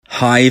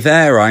Hi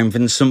there, I'm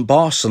Vincent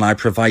Boss and I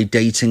provide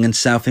dating and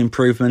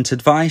self-improvement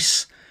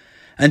advice.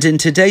 And in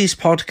today's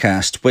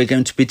podcast, we're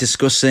going to be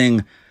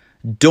discussing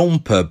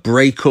dumper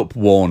breakup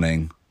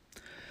warning.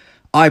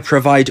 I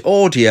provide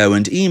audio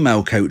and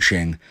email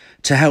coaching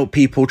to help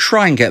people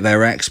try and get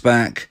their ex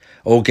back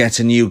or get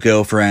a new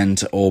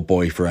girlfriend or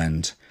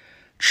boyfriend.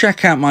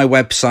 Check out my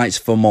website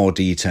for more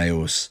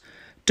details,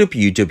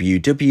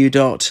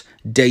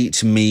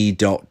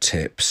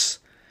 www.dateme.tips.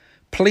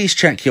 Please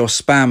check your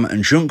spam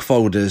and junk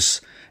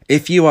folders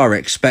if you are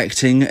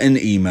expecting an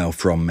email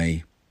from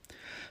me.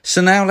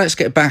 So now let's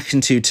get back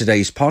into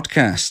today's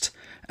podcast,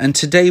 and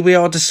today we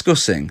are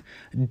discussing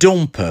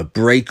dumper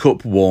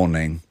breakup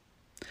warning.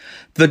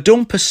 The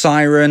dumper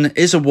siren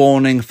is a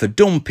warning for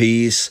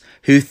dumpies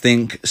who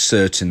think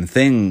certain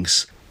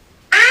things.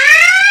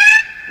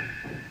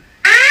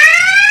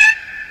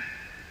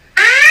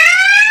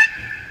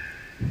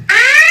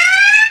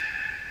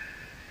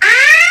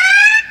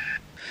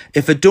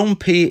 If a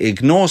dumpy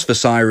ignores the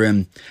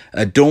siren,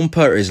 a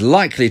dumper is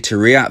likely to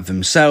react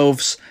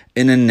themselves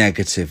in a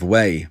negative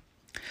way.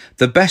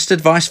 The best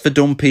advice for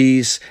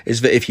dumpies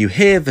is that if you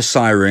hear the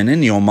siren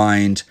in your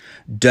mind,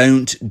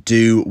 don't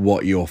do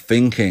what you're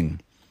thinking.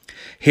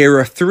 Here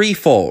are 3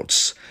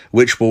 thoughts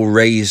which will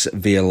raise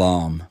the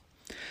alarm.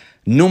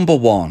 Number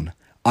 1,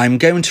 I'm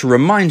going to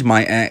remind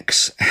my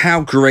ex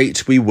how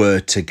great we were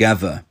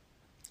together.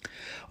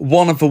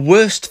 One of the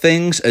worst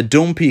things a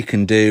dumpy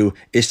can do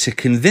is to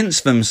convince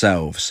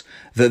themselves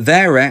that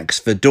their ex,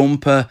 the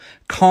dumper,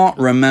 can't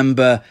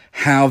remember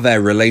how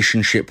their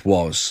relationship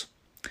was.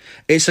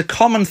 It's a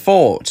common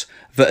thought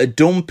that a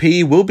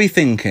dumpy will be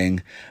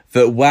thinking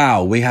that,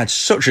 wow, we had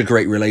such a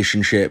great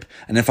relationship,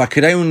 and if I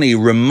could only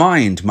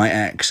remind my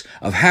ex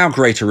of how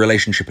great a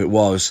relationship it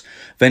was,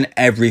 then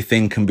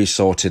everything can be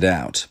sorted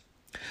out.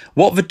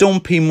 What the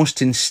dumpy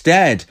must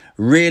instead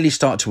really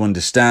start to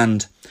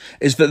understand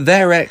is that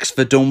their ex,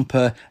 the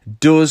dumper,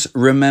 does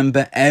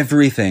remember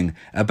everything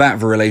about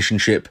the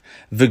relationship,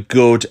 the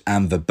good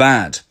and the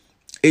bad.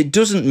 It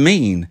doesn't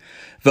mean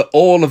that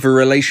all of the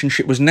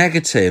relationship was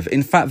negative.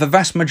 In fact, the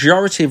vast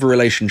majority of a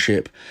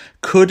relationship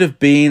could have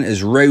been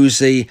as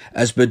rosy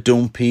as the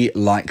dumpy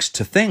likes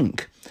to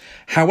think.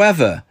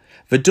 However,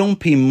 the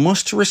dumpy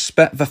must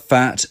respect the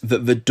fact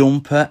that the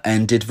dumper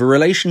ended the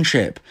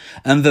relationship,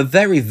 and the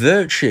very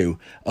virtue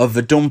of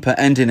the dumper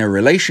ending a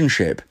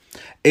relationship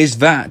is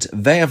that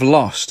they have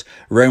lost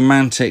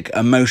romantic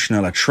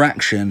emotional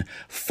attraction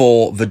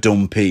for the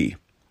dumpy.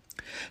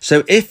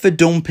 So if the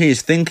dumpy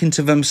is thinking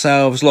to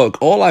themselves,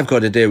 look, all I've got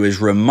to do is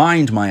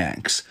remind my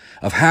ex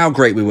of how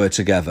great we were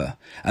together,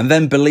 and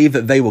then believe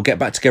that they will get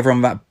back together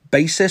on that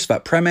basis,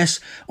 that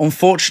premise,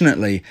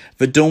 unfortunately,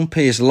 the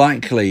dumpy is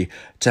likely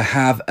to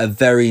have a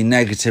very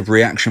negative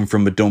reaction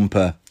from the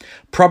dumper.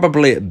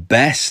 Probably at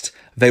best,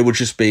 they will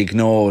just be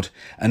ignored,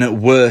 and at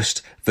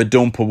worst, the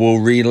dumper will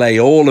relay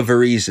all of the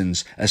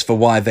reasons as for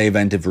why they've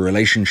ended the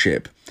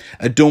relationship.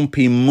 A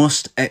dumpy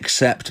must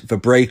accept the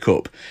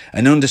breakup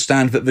and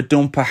understand that the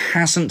dumper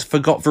hasn't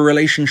forgot the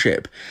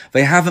relationship.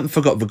 They haven't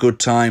forgot the good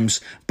times,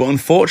 but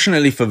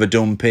unfortunately for the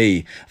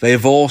dumpy, they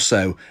have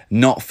also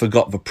not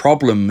forgot the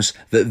problems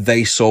that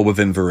they saw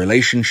within the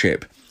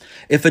relationship.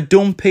 If a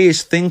dumpy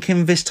is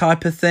thinking this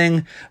type of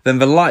thing, then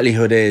the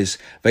likelihood is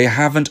they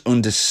haven't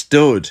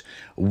understood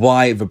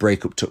why the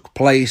breakup took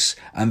place,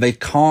 and they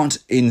can't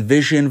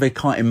envision, they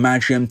can't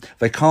imagine,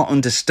 they can't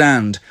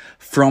understand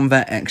from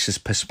their ex's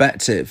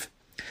perspective.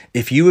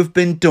 If you have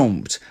been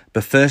dumped,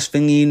 the first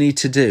thing you need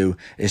to do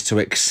is to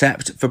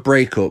accept the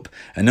breakup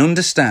and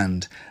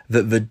understand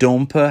that the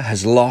dumper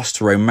has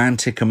lost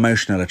romantic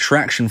emotional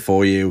attraction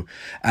for you,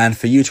 and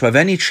for you to have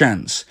any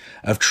chance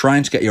of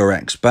trying to get your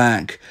ex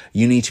back,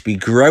 you need to be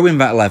growing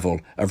that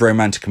level of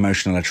romantic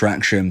emotional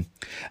attraction,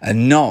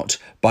 and not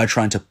by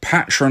trying to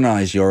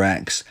patronize your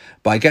ex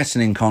by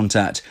getting in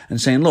contact and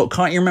saying, look,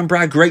 can't you remember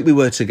how great we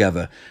were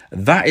together?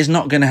 That is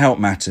not going to help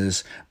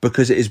matters,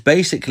 because it is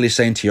basically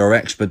saying to your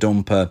ex, the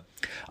dumper,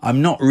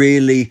 I'm not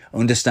really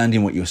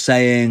understanding what you're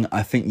saying.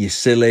 I think you're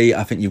silly.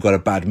 I think you've got a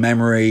bad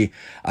memory.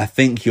 I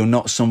think you're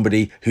not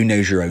somebody who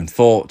knows your own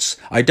thoughts.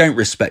 I don't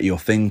respect your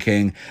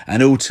thinking.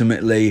 And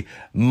ultimately,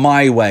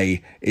 my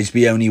way is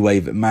the only way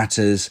that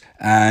matters.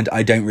 And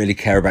I don't really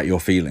care about your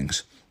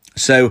feelings.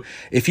 So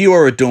if you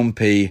are a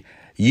dumpy,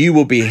 you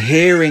will be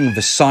hearing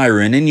the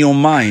siren in your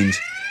mind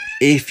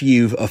if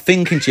you are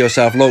thinking to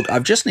yourself, look, I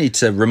just need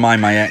to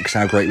remind my ex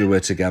how great we were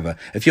together.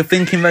 If you're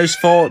thinking those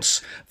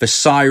thoughts, the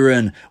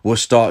siren will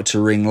start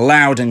to ring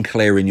loud and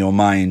clear in your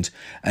mind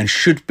and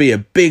should be a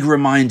big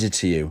reminder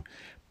to you.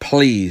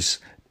 Please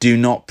do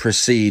not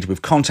proceed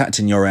with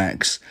contacting your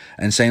ex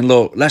and saying,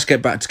 look, let's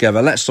get back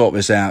together. Let's sort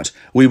this out.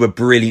 We were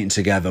brilliant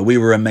together. We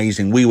were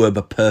amazing. We were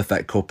the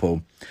perfect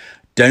couple.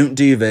 Don't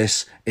do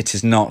this. It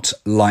is not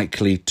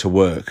likely to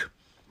work.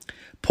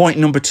 Point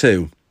number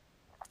 2.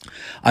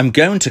 I'm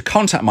going to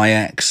contact my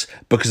ex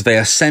because they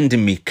are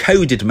sending me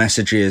coded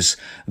messages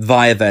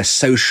via their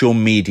social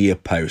media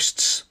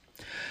posts.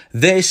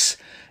 This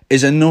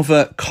is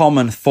another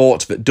common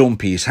thought that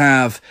dumpies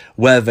have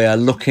where they are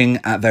looking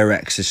at their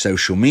ex's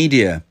social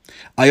media.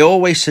 I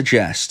always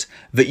suggest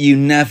that you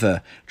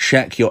never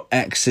check your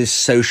ex's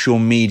social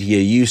media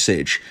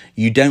usage.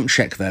 You don't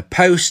check their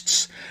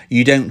posts.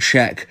 You don't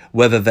check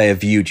whether they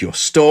have viewed your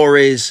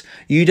stories.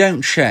 You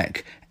don't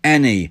check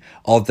any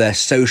of their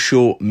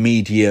social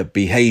media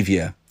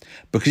behavior.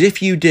 Because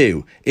if you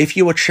do, if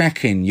you are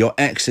checking your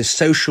ex's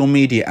social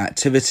media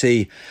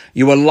activity,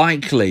 you are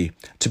likely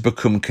to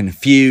become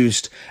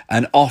confused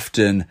and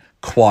often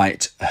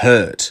quite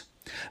hurt.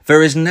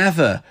 There is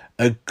never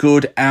a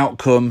good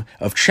outcome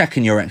of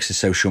checking your ex's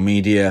social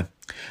media,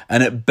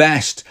 and at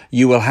best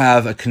you will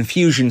have a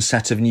confusion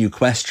set of new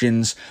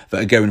questions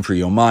that are going through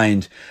your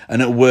mind,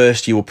 and at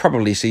worst you will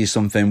probably see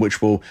something which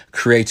will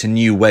create a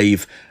new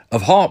wave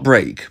of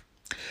heartbreak.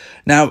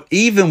 Now,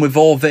 even with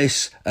all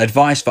this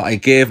advice that I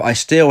give, I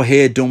still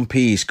hear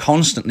dumpies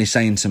constantly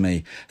saying to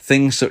me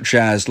things such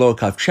as,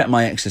 look, I've checked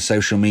my ex's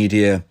social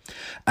media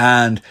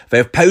and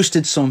they've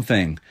posted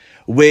something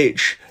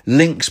which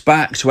links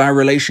back to our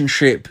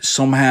relationship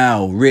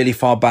somehow really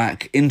far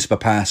back into the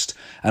past.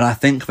 And I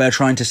think they're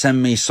trying to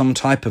send me some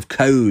type of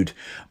code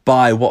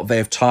by what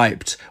they've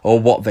typed or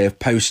what they've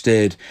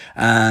posted.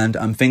 And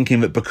I'm thinking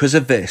that because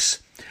of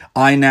this,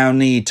 I now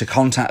need to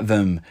contact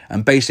them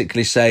and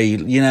basically say,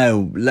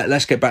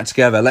 let's get back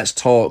together. Let's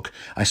talk.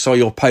 I saw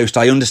your post.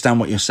 I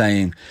understand what you're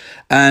saying.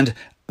 And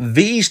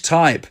these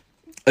type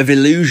of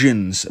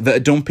illusions that a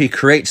dumpy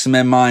creates in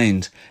their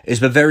mind is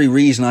the very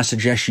reason I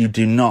suggest you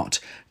do not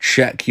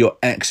check your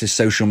ex's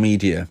social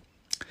media.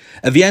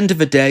 At the end of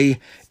the day,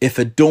 if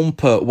a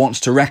dumper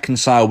wants to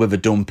reconcile with a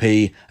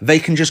dumpy, they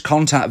can just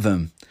contact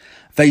them.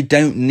 They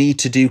don't need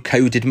to do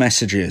coded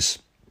messages.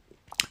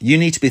 You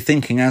need to be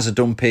thinking as a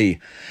dumpy,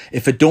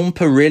 if a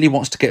dumper really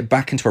wants to get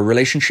back into a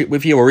relationship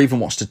with you or even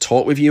wants to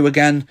talk with you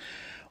again,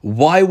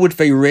 why would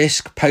they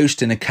risk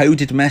posting a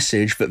coded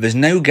message that there's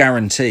no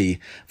guarantee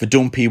the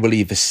dumpy will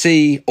either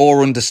see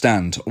or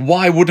understand?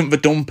 Why wouldn't the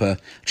dumper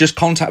just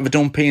contact the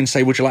dumpy and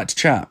say, would you like to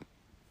chat?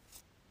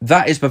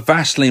 That is the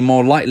vastly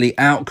more likely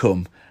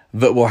outcome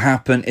that will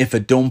happen if a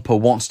dumper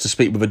wants to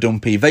speak with a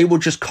dumpy. They will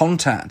just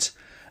contact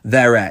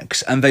their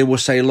ex and they will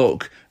say,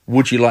 look,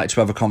 would you like to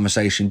have a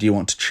conversation? Do you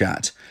want to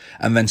chat?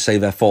 And then say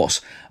their thoughts.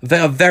 They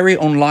are very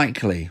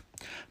unlikely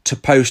to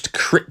post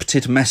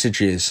crypted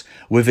messages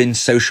within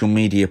social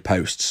media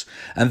posts.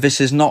 And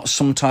this is not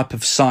some type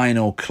of sign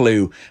or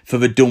clue for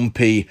the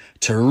dumpy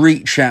to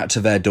reach out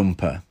to their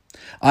dumper.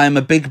 I am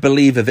a big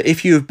believer that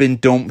if you have been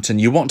dumped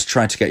and you want to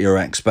try to get your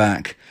ex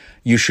back,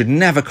 you should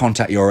never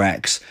contact your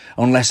ex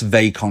unless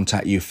they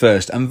contact you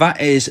first. And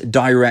that is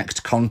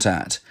direct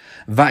contact.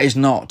 That is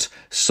not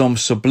some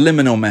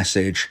subliminal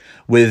message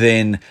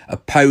within a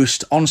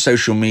post on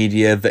social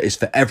media that is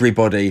for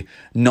everybody,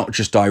 not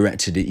just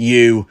directed at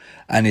you,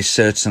 and is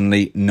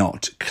certainly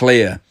not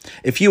clear.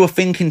 If you are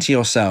thinking to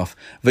yourself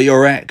that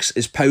your ex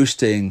is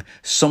posting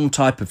some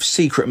type of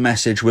secret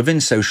message within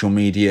social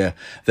media,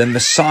 then the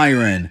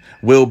siren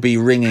will be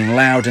ringing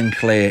loud and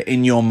clear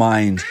in your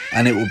mind,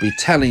 and it will be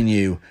telling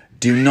you,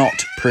 do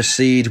not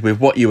proceed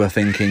with what you are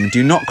thinking.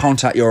 Do not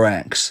contact your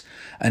ex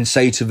and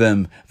say to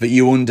them that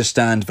you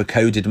understand the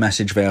coded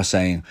message they are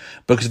saying,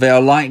 because they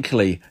are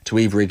likely to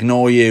either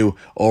ignore you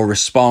or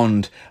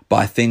respond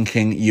by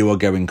thinking you are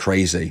going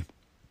crazy.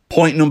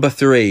 Point number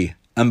 3,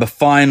 and the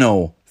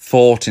final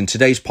thought in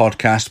today's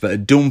podcast that a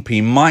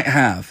dumpy might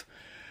have,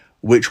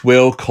 which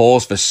will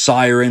cause the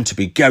siren to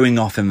be going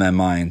off in their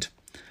mind,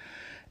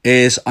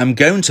 is I'm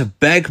going to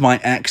beg my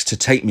ex to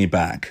take me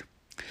back.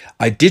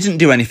 I didn't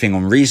do anything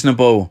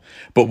unreasonable,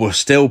 but will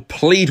still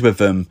plead with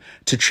them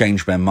to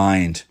change their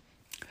mind.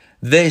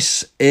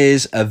 This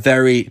is a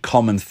very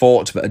common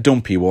thought that a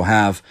dumpy will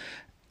have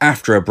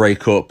after a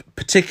breakup,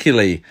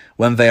 particularly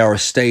when they are a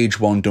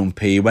stage 1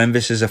 dumpy, when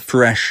this is a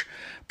fresh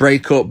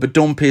breakup. The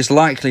dumpy is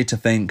likely to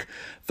think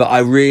that I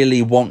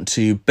really want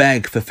to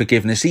beg for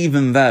forgiveness,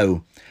 even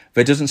though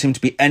there doesn't seem to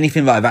be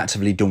anything that I've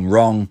actively done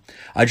wrong.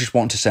 I just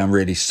want to say I'm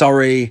really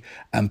sorry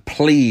and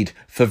plead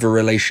for the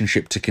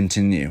relationship to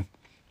continue.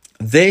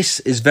 This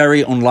is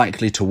very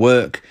unlikely to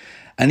work.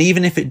 And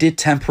even if it did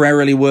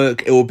temporarily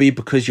work, it will be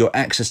because your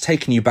ex has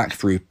taken you back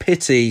through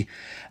pity,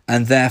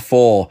 and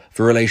therefore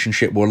the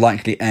relationship will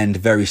likely end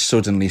very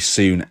suddenly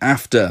soon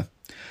after.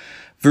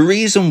 The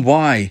reason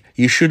why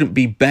you shouldn't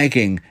be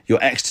begging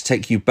your ex to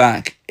take you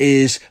back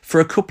is for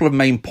a couple of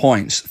main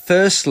points.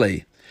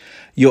 Firstly,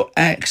 your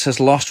ex has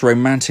lost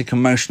romantic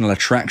emotional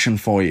attraction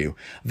for you.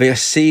 They are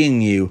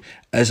seeing you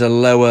as a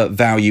lower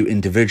value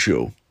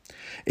individual.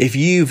 If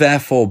you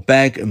therefore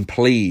beg and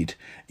plead,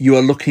 you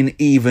are looking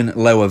even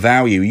lower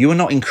value. You are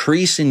not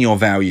increasing your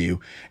value.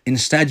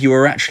 Instead, you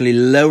are actually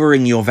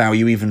lowering your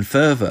value even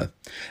further.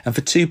 And for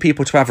two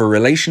people to have a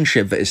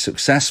relationship that is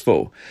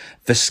successful,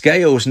 the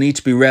scales need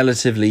to be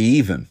relatively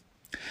even.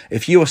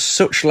 If you are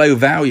such low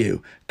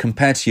value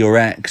compared to your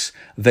ex,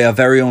 they are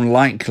very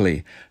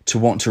unlikely to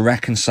want to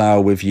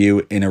reconcile with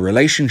you in a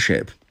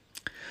relationship.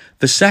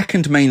 The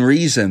second main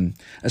reason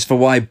as for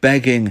why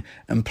begging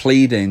and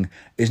pleading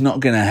is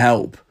not going to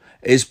help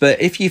is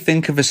that if you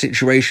think of a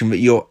situation that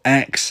your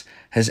ex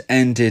has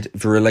ended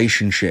the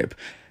relationship,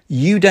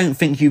 you don't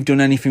think you've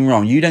done anything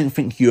wrong. You don't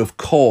think you have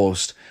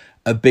caused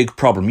a big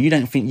problem. You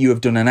don't think you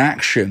have done an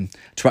action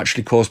to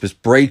actually cause this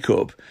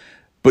breakup,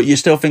 but you're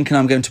still thinking,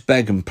 I'm going to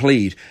beg and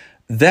plead.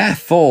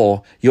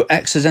 Therefore, your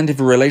ex has ended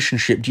the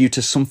relationship due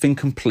to something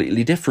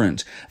completely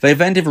different.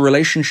 They've ended the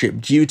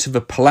relationship due to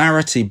the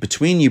polarity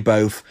between you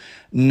both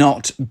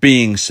not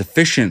being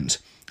sufficient.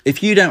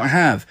 If you don't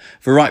have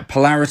the right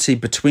polarity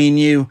between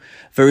you,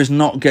 there is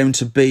not going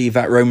to be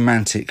that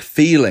romantic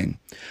feeling.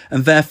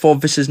 And therefore,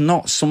 this is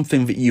not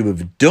something that you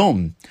have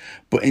done,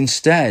 but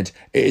instead,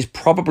 it is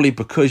probably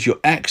because your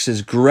ex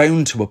has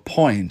grown to a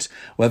point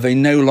where they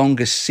no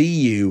longer see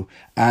you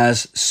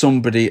as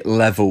somebody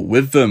level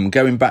with them,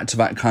 going back to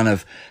that kind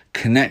of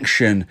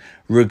connection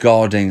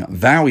regarding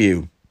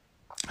value.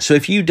 So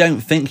if you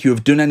don't think you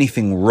have done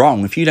anything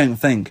wrong, if you don't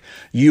think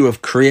you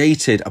have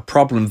created a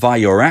problem via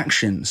your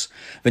actions,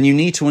 then you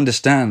need to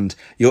understand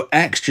your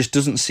ex just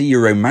doesn't see you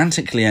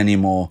romantically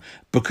anymore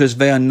because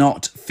they are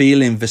not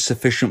feeling the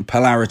sufficient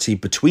polarity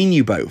between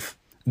you both.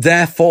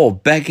 Therefore,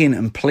 begging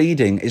and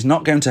pleading is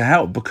not going to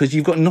help because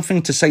you've got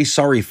nothing to say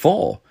sorry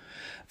for.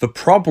 The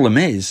problem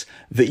is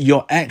that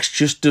your ex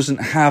just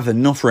doesn't have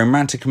enough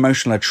romantic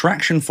emotional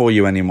attraction for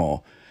you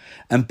anymore.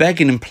 And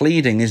begging and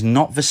pleading is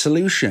not the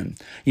solution.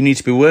 You need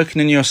to be working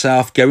on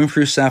yourself, going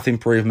through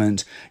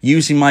self-improvement,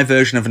 using my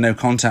version of a no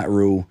contact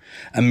rule,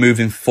 and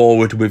moving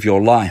forward with your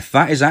life.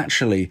 That is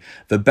actually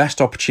the best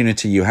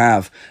opportunity you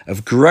have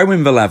of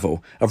growing the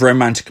level of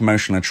romantic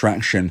emotional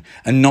attraction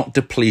and not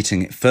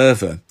depleting it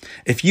further.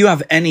 If you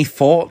have any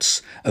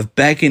thoughts of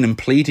begging and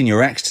pleading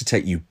your ex to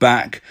take you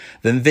back,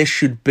 then this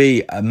should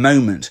be a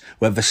moment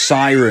where the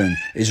siren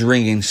is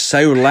ringing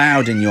so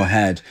loud in your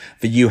head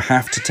that you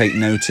have to take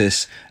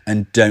notice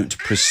and don't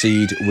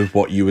proceed with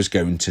what you was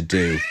going to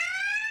do.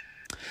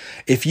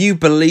 If you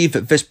believe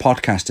that this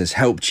podcast has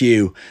helped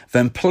you,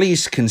 then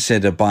please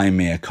consider buying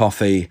me a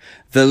coffee.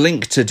 The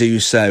link to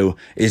do so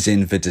is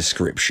in the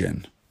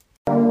description.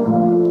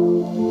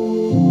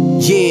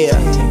 Yeah,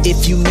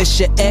 if you miss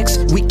your ex,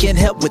 we can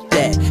help with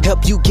that.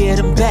 Help you get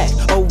him back,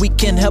 or we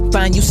can help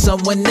find you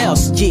someone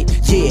else. Yeah,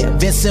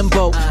 Vincent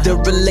Bolt, the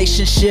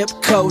relationship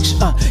coach,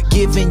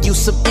 giving you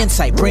some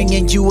insight,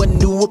 bringing you a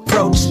new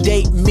approach.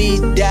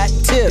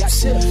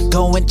 DateMe.tips,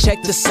 go and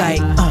check the site,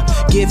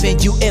 giving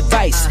you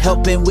advice,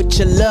 helping with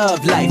your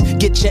love life.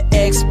 Get your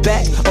ex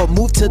back, or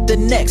move to the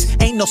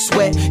next. Ain't no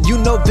sweat, you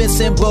know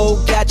Vincent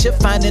Bolt got you.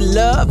 Finding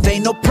love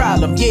ain't no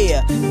problem.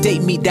 Yeah,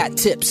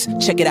 DateMe.tips,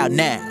 check it out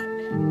now.